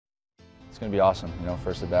It's going to be awesome, you know,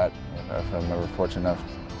 first at bat. If I'm ever fortunate enough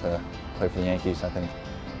to play for the Yankees, I think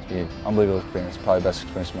it's going to be an unbelievable experience. Probably the best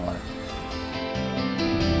experience of my life.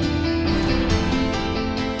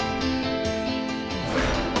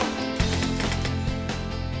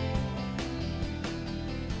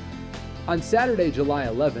 On Saturday, July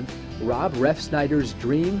 11th, Rob Refsnyder's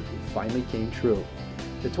dream finally came true.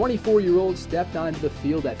 The 24-year-old stepped onto the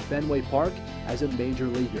field at Fenway Park as a major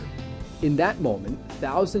leaguer. In that moment,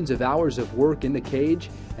 thousands of hours of work in the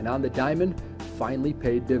cage and on the diamond finally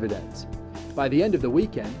paid dividends. By the end of the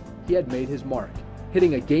weekend, he had made his mark,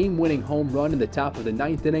 hitting a game-winning home run in the top of the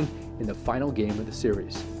 9th inning in the final game of the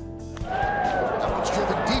series. That one's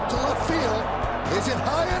driven deep to left field. Is it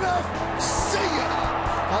high enough? See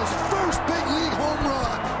ya! His first big league home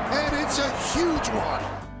run, and it's a huge one.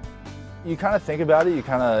 You kind of think about it, you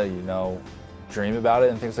kind of, you know, dream about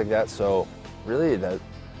it and things like that. So really, I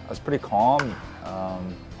was pretty calm.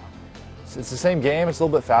 It's the same game. It's a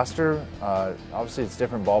little bit faster. Obviously, it's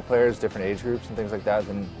different ball players, different age groups, and things like that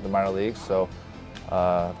than the minor leagues. So,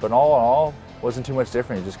 but in all, wasn't too much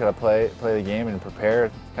different. You just got to play the game and prepare.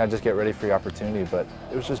 Kind of just get ready for your opportunity. But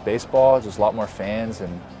it was just baseball, just a lot more fans,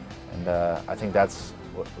 and I think that's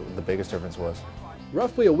what the biggest difference was.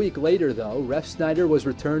 Roughly a week later, though, Refsnyder was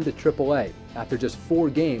returned to AAA after just 4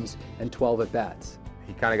 games and 12 at-bats.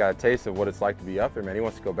 He kind of got a taste of what it's like to be up there, man. He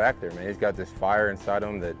wants to go back there, man. He's got this fire inside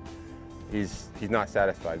him that he's not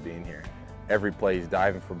satisfied being here. Every play, he's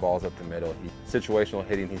diving for balls up the middle. Situational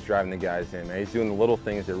hitting, he's driving the guys in, man. He's doing the little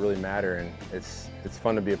things that really matter, and it's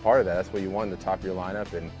fun to be a part of that. That's what you want in the top of your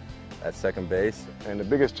lineup and at second base. And the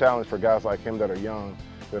biggest challenge for guys like him that are young,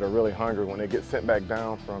 that are really hungry, when they get sent back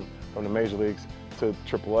down from the major leagues to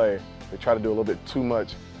AAA, they try to do a little bit too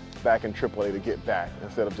much back in AAA to get back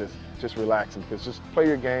instead of just relaxing. Because just play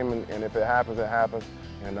your game, and if it happens, it happens.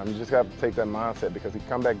 And you just have to take that mindset, because he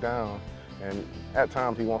come back down, and at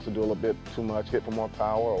times he wants to do a little bit too much, hit for more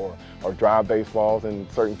power or drive baseballs in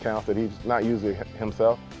certain counts that he's not usually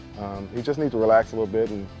himself. He just needs to relax a little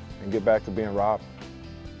bit and get back to being Rob.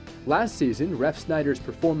 Last season, Refsnyder's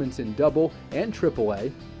performance in Double and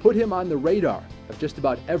AAA put him on the radar of just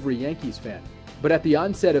about every Yankees fan. But at the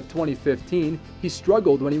onset of 2015, he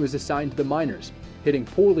struggled when he was assigned to the minors, hitting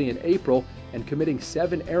poorly in April and committing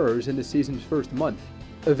 7 errors in the season's first month.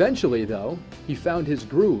 Eventually, though, he found his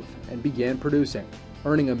groove and began producing,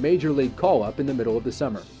 earning a major league call-up in the middle of the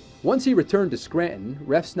summer. Once he returned to Scranton,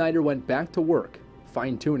 Refsnyder went back to work,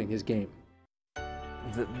 fine-tuning his game.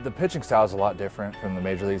 The pitching style is a lot different from the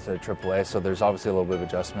major leagues to AAA, so there's obviously a little bit of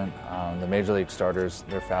adjustment. The major league starters,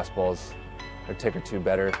 their fastballs, they're a tick or two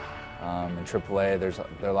better. In AAA,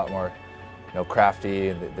 they're a lot more, you know, crafty,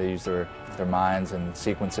 and they use their minds and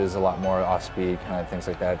sequences a lot more off-speed, kind of things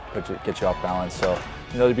like that, get you off balance. So,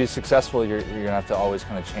 you know, to be successful, you're going to have to always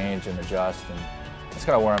kind of change and adjust, and that's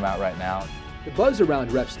kind of where I'm at right now. The buzz around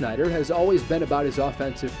Refsnyder has always been about his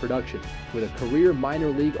offensive production. With a career minor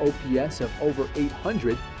league OPS of over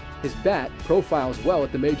 800, his bat profiles well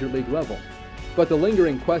at the major league level. But the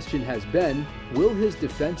lingering question has been, will his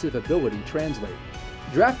defensive ability translate?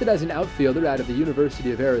 Drafted as an outfielder out of the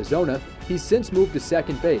University of Arizona, he's since moved to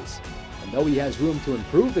second base. And though he has room to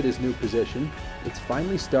improve at his new position, it's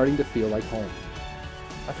finally starting to feel like home.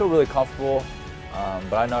 I feel really comfortable,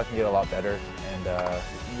 but I know I can get a lot better. And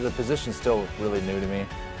the position's still really new to me,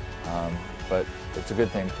 but it's a good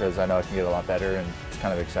thing because I know I can get a lot better, and it's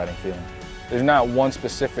kind of an exciting feeling. There's not one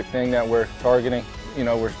specific thing that we're targeting. You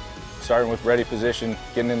know, we're starting with ready position,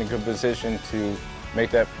 getting in a good position to make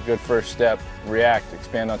that good first step, react,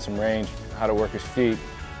 expand on some range, how to work his feet,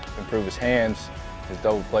 improve his hands, his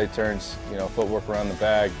double play turns, you know, footwork around the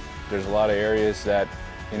bag. There's a lot of areas that,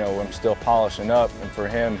 you know, I'm still polishing up, and for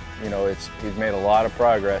him, you know, he's made a lot of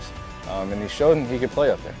progress. And he showed he could play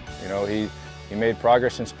up there. You know, he made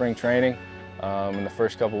progress in spring training in the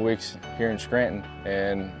first couple of weeks here in Scranton,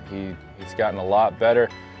 and he's gotten a lot better.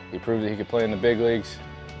 He proved that he could play in the big leagues.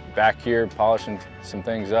 Back here, polishing some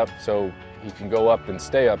things up so he can go up and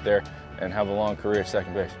stay up there and have a long career at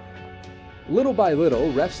second base. Little by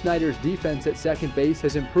little, Refsnyder's defense at second base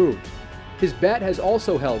has improved. His bat has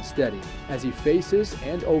also held steady as he faces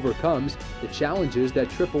and overcomes the challenges that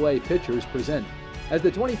AAA pitchers present. As the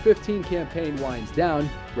 2015 campaign winds down,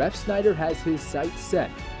 Refsnyder has his sights set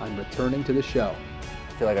on returning to the show.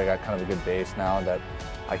 I feel like I got kind of a good base now that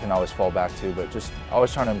I can always fall back to, but just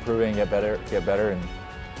always trying to improve and get better. And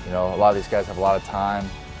you know, a lot of these guys have a lot of time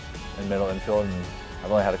in middle infield, and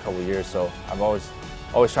I've only had a couple of years, so I'm always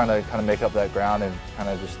trying to kind of make up that ground and kind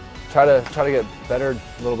of just try to get better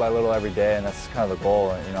little by little every day, and that's kind of the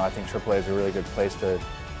goal. And, you know, I think AAA is a really good place to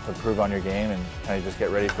improve on your game and kind of just get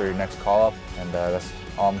ready for your next call-up, and that's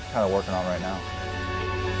all I'm kind of working on right now.